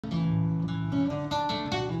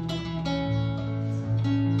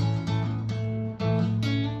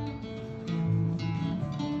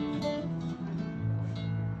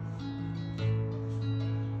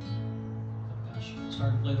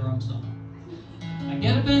folk song. I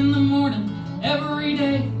get up in the morning every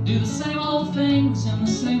day, do the same old things in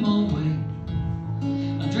the same old way.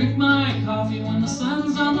 I drink my coffee when the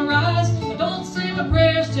sun's on the rise. I don't say my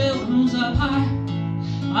prayers till the moon's up high.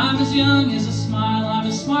 I'm as young as a smile, I'm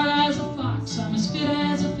as smart as a fox, I'm as fit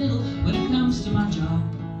as a fiddle when it comes to my job.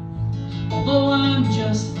 Although I'm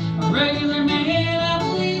just a regular man, I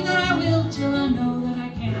believe that I will till I know that I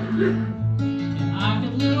can. If I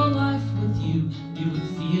could live a life with you, it would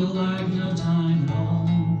feel like no time at all.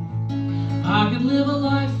 If I could live a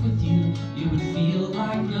life with you, it would feel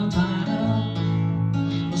like no time at all.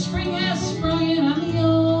 Well, spring has sprung and I'm the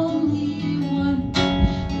only one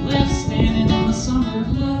left standing in the summer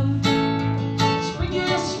of love. Spring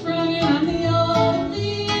has sprung and I'm the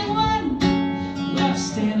only one left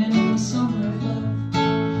standing in the summer of love.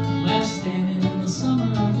 Left standing in the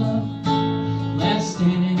summer of love. Left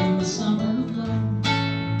standing in the summer of love.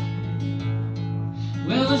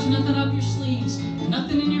 Well, there's nothing up your sleeves and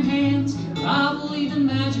nothing in your hands, but I believe in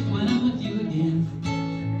magic when I'm with you again.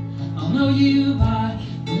 I'll know you by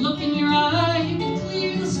the look in your eye. You can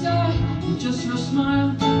clear the sky with just your smile.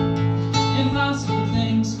 Impossible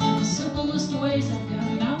things in the simplest ways. I've got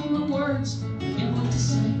an album of words, forget what to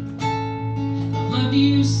say. I've loved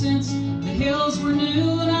you since the hills were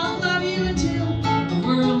new, and I'll love you until the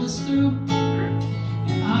world is through.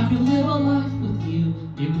 If I could live a life with you,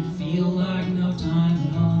 it would feel like no time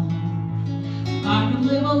at all. If I could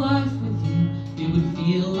live a life with you, it would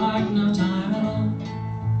feel like no time at all.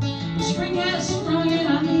 The spring has